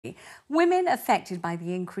Women affected by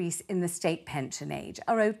the increase in the state pension age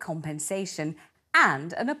are owed compensation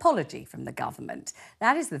and an apology from the government.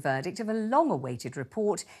 That is the verdict of a long-awaited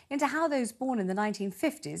report into how those born in the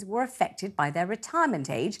 1950s were affected by their retirement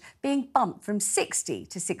age being bumped from 60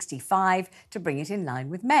 to 65 to bring it in line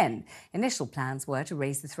with men. Initial plans were to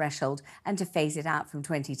raise the threshold and to phase it out from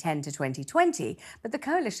 2010 to 2020, but the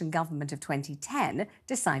coalition government of 2010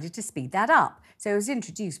 decided to speed that up, so it was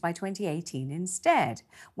introduced by 2018 instead.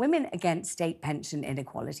 Women Against State Pension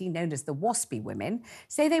Inequality, known as the Waspi women,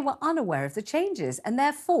 say they were unaware of the changes and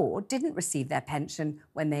therefore didn't receive their pension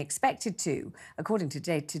when they expected to. According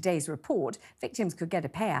to today's report, victims could get a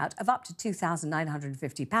payout of up to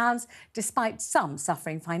 £2,950, despite some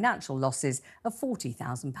suffering financial losses of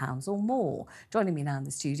 £40,000 or more. Joining me now in the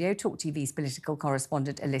studio, TalkTV's political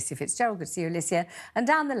correspondent Alicia Fitzgerald. Good to see you, Alicia. And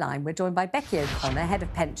down the line, we're joined by Becky O'Connor, Head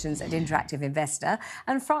of Pensions at Interactive Investor,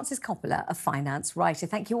 and Frances Coppola, a finance writer.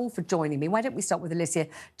 Thank you all for joining me. Why don't we start with Alicia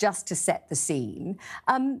just to set the scene?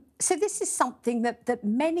 So this is something that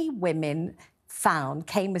many women found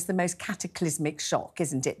came as the most cataclysmic shock,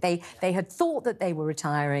 isn't it? They had thought that they were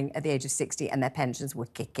retiring at the age of 60 and their pensions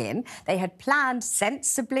would kick in. They had planned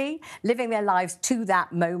sensibly, living their lives to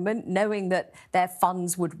that moment, knowing that their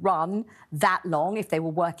funds would run that long if they were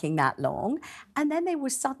working that long. And then they were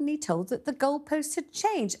suddenly told that the goalposts had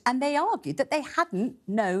changed. And they argued that they hadn't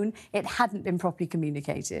known, it hadn't been properly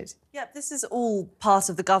communicated. Yeah, this is all part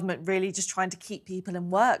of the government really just trying to keep people in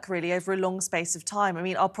work, really, over a long space of time. I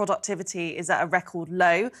mean, our productivity is at a record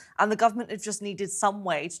low, and the government have just needed some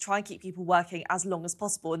way to try and keep people working as long as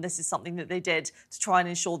possible, and this is something that they did to try and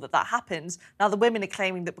ensure that that happened. Now, the women are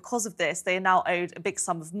claiming that because of this, they are now owed a big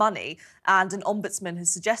sum of money, and an ombudsman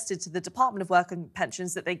has suggested to the Department of Work and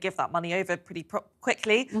Pensions that they give that money over pretty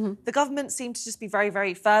quickly. The government seem to just be very,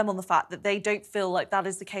 very firm on the fact that they don't feel like that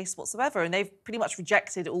is the case whatsoever, and they've pretty much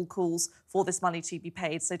rejected all calls for this money to be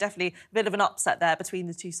paid. So definitely a bit of an upset there between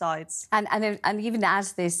the two sides. And even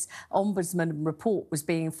as this Ombudsman report was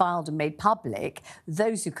being filed and made public,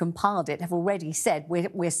 those who compiled it have already said,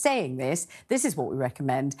 we're saying this is what we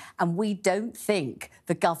recommend, and we don't think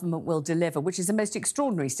the government will deliver, which is the most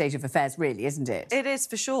extraordinary state of affairs, really, isn't it? It is,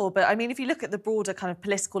 for sure. But, I mean, if you look at the broader kind of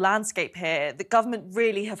political landscape here, the government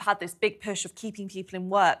really have had this big push of keeping people in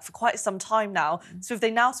work for quite some time now. So if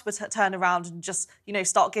they now turn around and just, you know,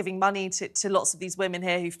 start giving money to lots of these women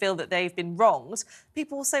here who feel that they've been wronged,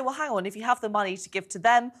 people will say, well, hang on, if you have the money to give to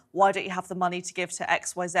them, why don't you have the money to give to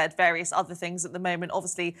X, Y, Z, various other things at the moment?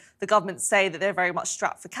 Obviously, the government say that they're very much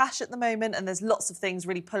strapped for cash at the moment, and there's lots of things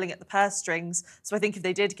really pulling at the purse strings. So I think if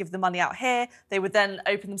they did give the money out here, they would then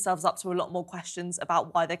open themselves up to a lot more questions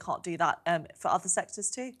about why they can't do that for other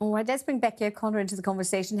sectors too. All right, let's bring Becky O'Connor into the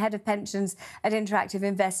conversation, Head of Pensions at Interactive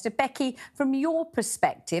Investor. Becky, from your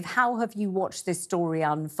perspective, how have you watched this story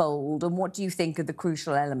unfold, and what do you think are the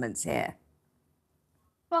crucial elements here?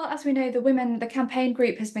 Well, as we know, the campaign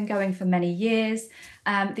group has been going for many years.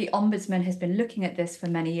 The Ombudsman has been looking at this for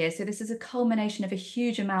many years. So this is a culmination of a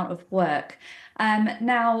huge amount of work.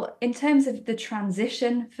 Now, in terms of the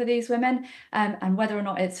transition for these women and whether or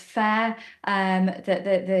not it's fair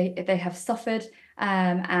that they have suffered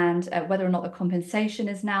and whether or not the compensation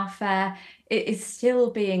is now fair, it is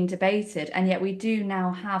still being debated. And yet we do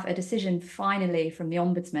now have a decision finally from the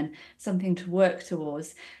Ombudsman, something to work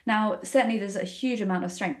towards. Now, certainly there's a huge amount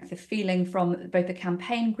of strength of feeling from both the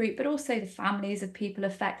campaign group, but also the families of people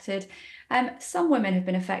affected. Some women have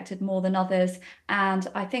been affected more than others. And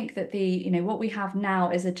I think that what we have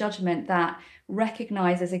now is a judgment that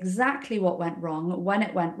recognises exactly what went wrong, when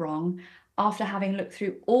it went wrong, after having looked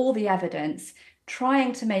through all the evidence,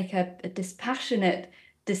 trying to make a dispassionate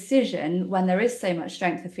decision when there is so much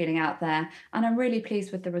strength of feeling out there. And I'm really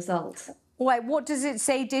pleased with the results. Right, what does it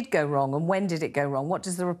say did go wrong, and when did it go wrong? What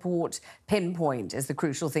does the report pinpoint as the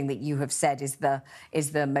crucial thing that you have said is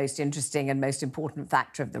the most interesting and most important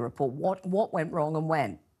factor of the report? What went wrong and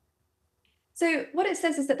when? So what it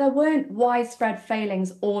says is that there weren't widespread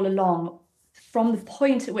failings all along, from the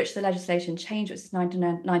point at which the legislation changed, which is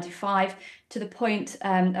 1995, to the point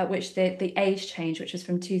at which the age changed, which was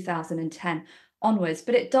from 2010 onwards.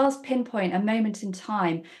 But it does pinpoint a moment in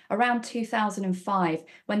time around 2005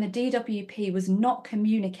 when the DWP was not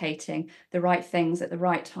communicating the right things at the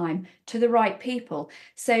right time to the right people.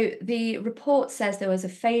 So the report says there was a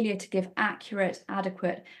failure to give accurate,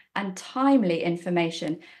 adequate and timely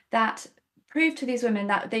information that proved to these women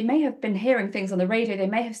that they may have been hearing things on the radio, they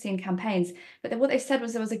may have seen campaigns, but what they said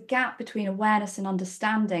was there was a gap between awareness and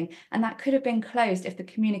understanding, and that could have been closed if the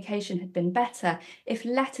communication had been better, if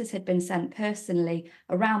letters had been sent personally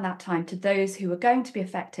around that time to those who were going to be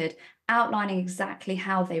affected, outlining exactly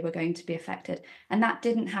how they were going to be affected. And that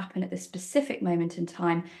didn't happen at this specific moment in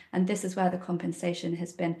time, and this is where the compensation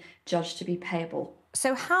has been judged to be payable.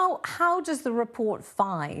 So how does the report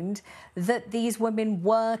find that these women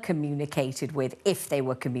were communicated with, if they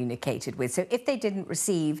were communicated with? So if they didn't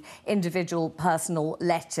receive individual personal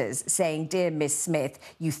letters saying, dear Miss Smith,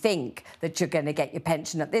 you think that you're going to get your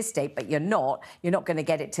pension at this date, but you're not going to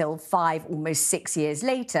get it till 5, almost 6 years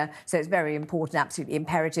later. So it's very important, absolutely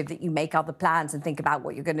imperative that you make other plans and think about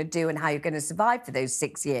what you're going to do and how you're going to survive for those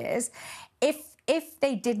 6 years. If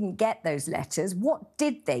they didn't get those letters, what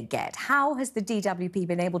did they get? How has the DWP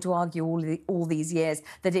been able to argue all these years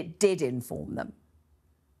that it did inform them?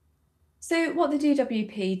 So what the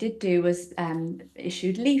DWP did do was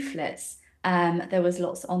issued leaflets. There was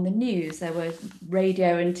lots on the news. There were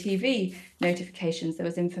radio and TV notifications. There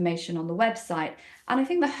was information on the website. And I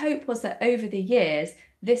think the hope was that over the years,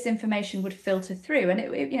 this information would filter through, and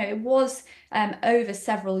it was over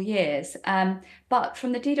several years. But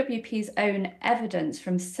from the DWP's own evidence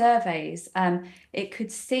from surveys, it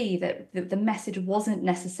could see that the message wasn't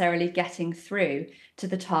necessarily getting through to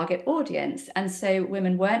the target audience, and so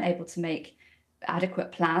women weren't able to make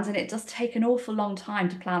adequate plans, and it does take an awful long time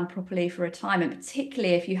to plan properly for retirement,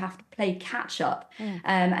 particularly if you have to play catch up,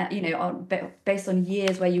 based on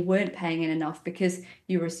years where you weren't paying in enough because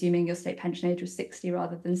you were assuming your state pension age was 60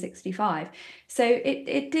 rather than 65. So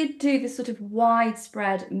it did do this sort of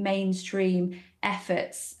widespread mainstream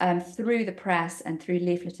efforts through the press and through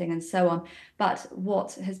leafleting and so on. But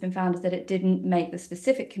what has been found is that it didn't make the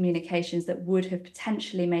specific communications that would have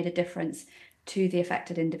potentially made a difference to the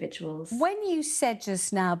affected individuals. When you said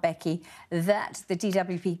just now, Becky, that the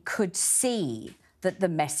DWP could see that the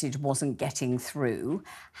message wasn't getting through,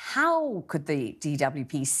 how could the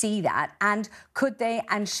DWP see that? And could they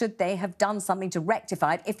and should they have done something to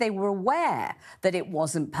rectify it if they were aware that it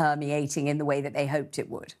wasn't permeating in the way that they hoped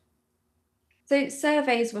it would? So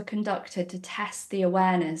surveys were conducted to test the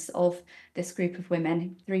awareness of this group of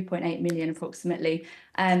women, 3.8 million approximately,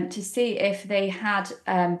 to see if they had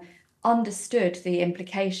understood the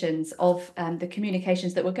implications of the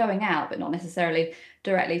communications that were going out, but not necessarily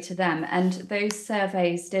directly to them. And those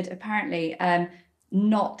surveys did apparently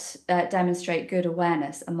not demonstrate good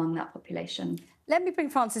awareness among that population. Let me bring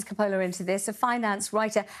Frances Coppola into this, a finance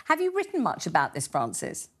writer. Have you written much about this,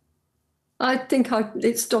 Frances? I think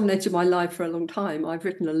it's dominated my life for a long time. I've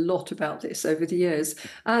written a lot about this over the years,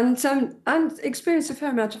 and experienced a fair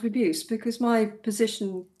amount of abuse, because my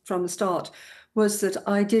position from the start was that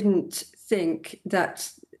I didn't think that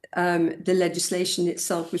the legislation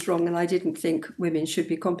itself was wrong, and I didn't think women should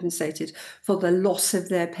be compensated for the loss of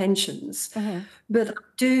their pensions. But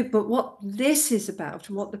what this is about,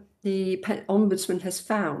 and what the Ombudsman has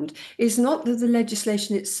found, is not that the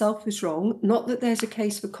legislation itself was wrong, not that there's a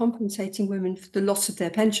case for compensating women for the loss of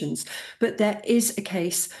their pensions, but there is a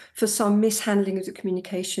case for some mishandling of the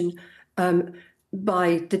communication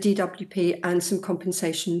by the DWP and some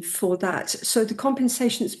compensation for that. So the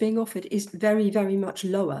compensation that's being offered is very, very much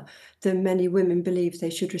lower than many women believe they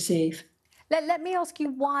should receive. Let me ask you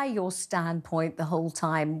why your standpoint the whole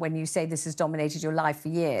time, when you say this has dominated your life for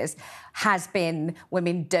years, has been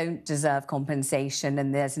women don't deserve compensation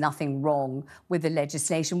and there's nothing wrong with the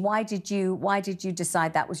legislation. Why did you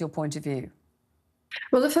decide that was your point of view?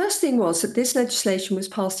 Well, the first thing was that this legislation was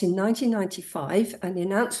passed in 1995 and the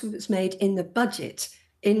announcement was made in the budget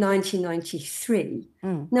in 1993.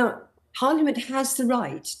 Now, Parliament has the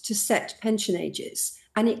right to set pension ages,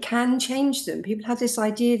 and it can change them. People have this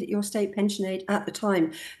idea that your state pension age at the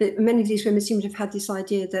time, that many of these women seem to have had this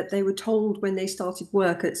idea that they were told when they started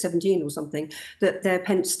work at 17 or something that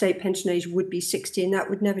their state pension age would be 60 and that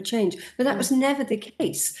would never change. But that was never the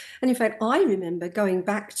case. And in fact, I remember going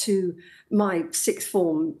back to my sixth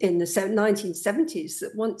form in the 1970s,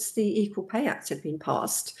 that once the Equal Pay Act had been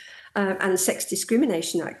passed, and the Sex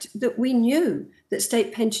Discrimination Act, that we knew that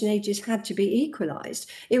state pension ages had to be equalised.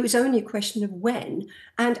 It was only a question of when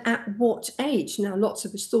and at what age. Now, lots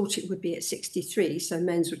of us thought it would be at 63, so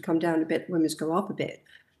men's would come down a bit, women's go up a bit.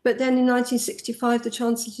 But then in 1965, the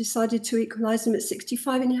Chancellor decided to equalise them at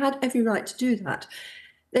 65, and he had every right to do that.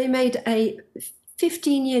 They made a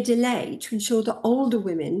 15-year delay to ensure that older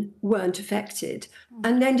women weren't affected,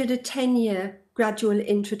 and then did a 10-year gradual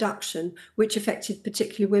introduction, which affected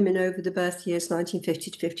particularly women over the birth years 1950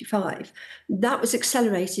 to 55. That was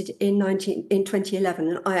accelerated in 2011,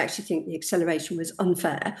 and I actually think the acceleration was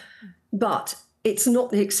unfair. but it's not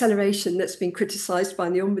the acceleration that's been criticised by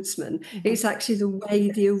the Ombudsman. It's actually the way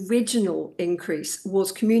the original increase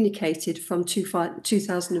was communicated from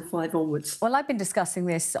 2005 onwards. Well, I've been discussing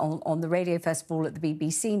this on the radio, first of all, at the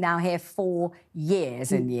BBC, now here for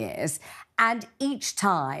years and years. And each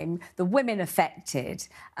time the women affected,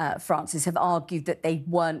 Frances, have argued that they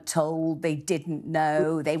weren't told, they didn't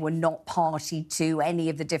know, they were not party to any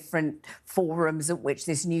of the different forums at which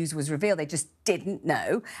this news was revealed. They just didn't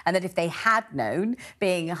know. And that if they had known,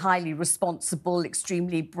 being highly responsible,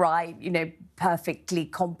 extremely bright, perfectly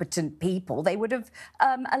competent people, they would have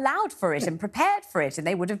allowed for it and prepared for it, and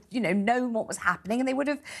they would have, known what was happening, and they would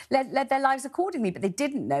have led their lives accordingly. But they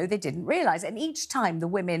didn't know, they didn't realise. And each time the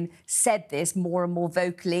women said this more and more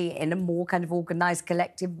vocally, in a more kind of organised,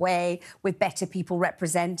 collective way, with better people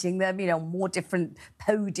representing them, more different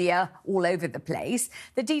podia all over the place,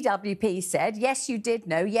 the DWP said, yes, you did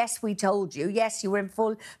know, yes, we told you, yes, you were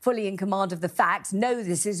fully in command of the facts, no,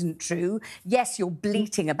 this isn't true, yes, you're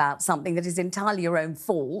bleating about something that is entirely your own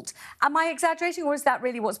fault. Am I exaggerating, or is that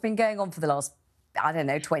really what's been going on for the last, I don't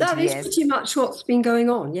know, 20 years? That is pretty much what's been going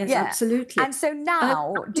on, yes, absolutely. And so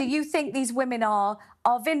now, do you think these women are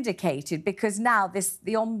vindicated? Because now the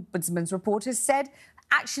Ombudsman's report has said,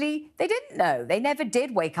 actually, they didn't know. They never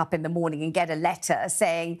did wake up in the morning and get a letter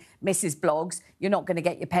saying, Mrs. Bloggs, you're not going to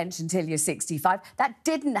get your pension till you're 65. That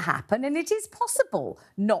didn't happen, and it is possible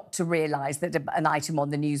not to realise that an item on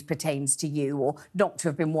the news pertains to you, or not to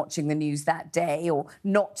have been watching the news that day, or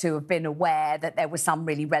not to have been aware that there was some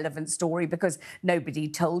really relevant story because nobody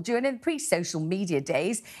told you. And in pre-social media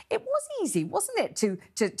days, it was easy, wasn't it,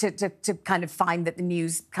 to kind of find that the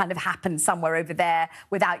news kind of happened somewhere over there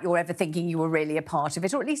without you ever thinking you were really a part of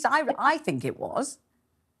it, or at least I think it was.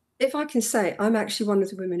 If I can say, I'm actually one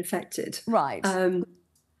of the women affected. Right. And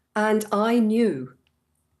I knew.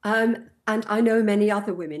 And I know many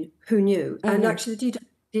other women who knew. And actually,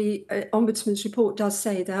 the Ombudsman's report does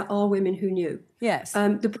say there are women who knew. Yes.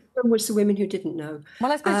 The problem was the women who didn't know.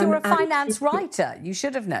 Well, I suppose you're a finance writer. You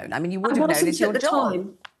should have known. I mean, you would have known. It's your job.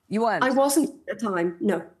 Time. You weren't? I wasn't at the time,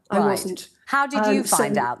 no. I wasn't. How did you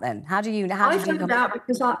find out then? I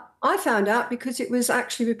found out because it was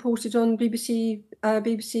actually reported on BBC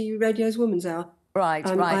Radio's Woman's Hour. Right.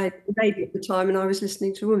 I had a baby at the time and I was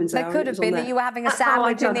listening to Woman's Hour. It could have been that you were having a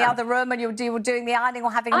sandwich in the other room and you were doing the ironing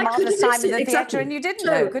or having a marvellous time in the theatre and you didn't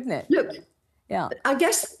know, couldn't it? Look, yeah. I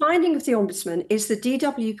guess the finding of the Ombudsman is the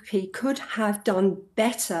DWP could have done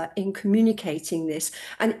better in communicating this.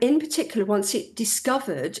 And in particular, once it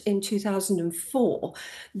discovered in 2004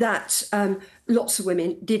 that lots of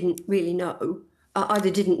women didn't really know, either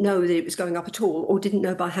didn't know that it was going up at all or didn't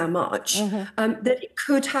know by how much, that it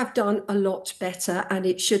could have done a lot better and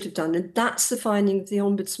it should have done. And that's the finding of the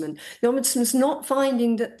Ombudsman. The Ombudsman's not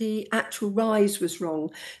finding that the actual rise was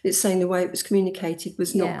wrong. It's saying the way it was communicated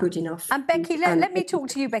was not good enough. And Becky, let me talk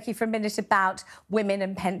to you, Becky, for a minute about women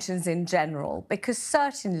and pensions in general, because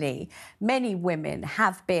certainly many women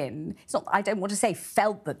have been, I don't want to say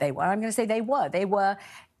felt that they were, I'm going to say they were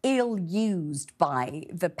ill-used by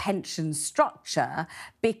the pension structure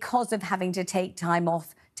because of having to take time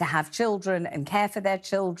off to have children and care for their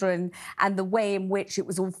children, and the way in which it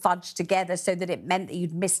was all fudged together so that it meant that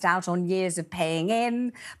you'd missed out on years of paying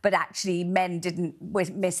in, but actually men didn't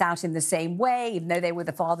miss out in the same way, even though they were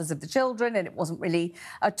the fathers of the children, and it wasn't really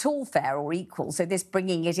at all fair or equal. So this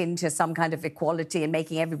bringing it into some kind of equality and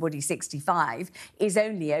making everybody 65 is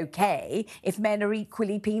only OK if men are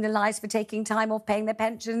equally penalised for taking time off, paying their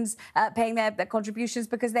pensions, paying their contributions,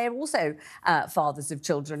 because they're also fathers of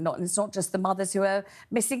children. It's not just the mothers who are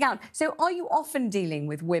missing out. So are you often dealing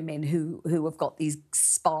with women who have got these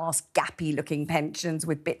sparse, gappy-looking pensions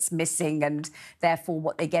with bits missing, and therefore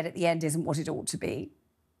what they get at the end isn't what it ought to be?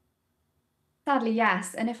 Sadly,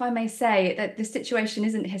 yes. And if I may say that the situation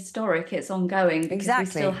isn't historic, it's ongoing, because we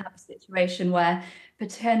still have a situation where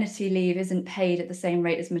paternity leave isn't paid at the same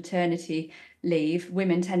rate as maternity leave.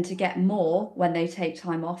 Women tend to get more when they take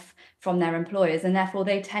time off from their employers, and therefore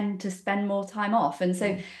they tend to spend more time off. And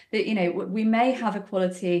so, we may have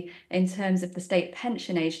equality in terms of the state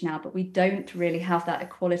pension age now, but we don't really have that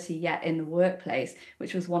equality yet in the workplace,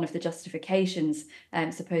 which was one of the justifications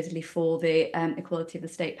supposedly for the equality of the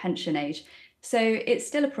state pension age. So it's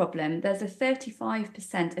still a problem. There's a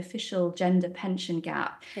 35% official gender pension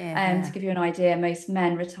gap. To give you an idea, most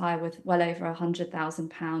men retire with well over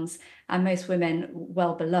 £100,000 and most women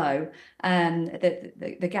well below.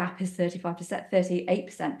 The gap is 35%,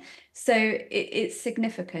 38%. So it's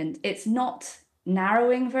significant. It's not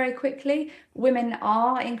narrowing very quickly. Women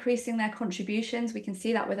are increasing their contributions. We can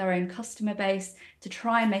see that with our own customer base to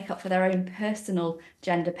try and make up for their own personal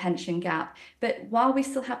gender pension gap. But while we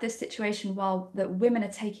still have this situation, while that women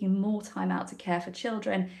are taking more time out to care for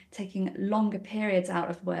children, taking longer periods out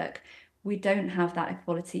of work, we don't have that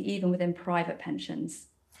equality even within private pensions.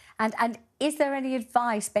 And is there any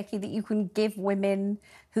advice, Becky, that you can give women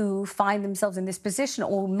who find themselves in this position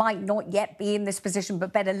or might not yet be in this position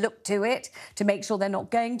but better look to it to make sure they're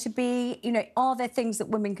not going to be? You know, are there things that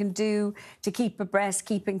women can do to keep abreast,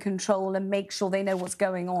 keep in control and make sure they know what's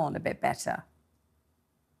going on a bit better?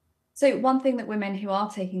 So one thing that women who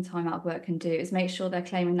are taking time out of work can do is make sure they're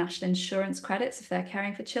claiming national insurance credits if they're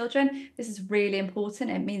caring for children. This is really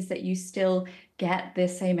important. It means that you still get the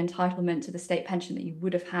same entitlement to the state pension that you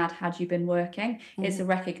would have had you been working. It's a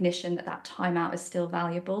recognition that that time out is still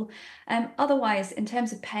valuable. Otherwise, in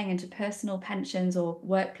terms of paying into personal pensions or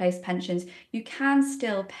workplace pensions, you can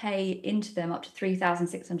still pay into them up to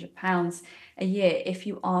 £3,600 a year if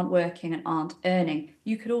you aren't working and aren't earning.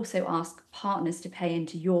 You could also ask partners to pay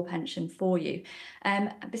into your pension for you.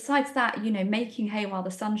 Besides that, you know, making hay while the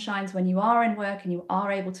sun shines when you are in work and you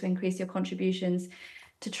are able to increase your contributions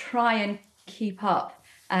to try and keep up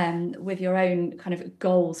with your own kind of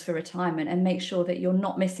goals for retirement and make sure that you're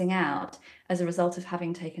not missing out as a result of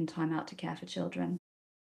having taken time out to care for children.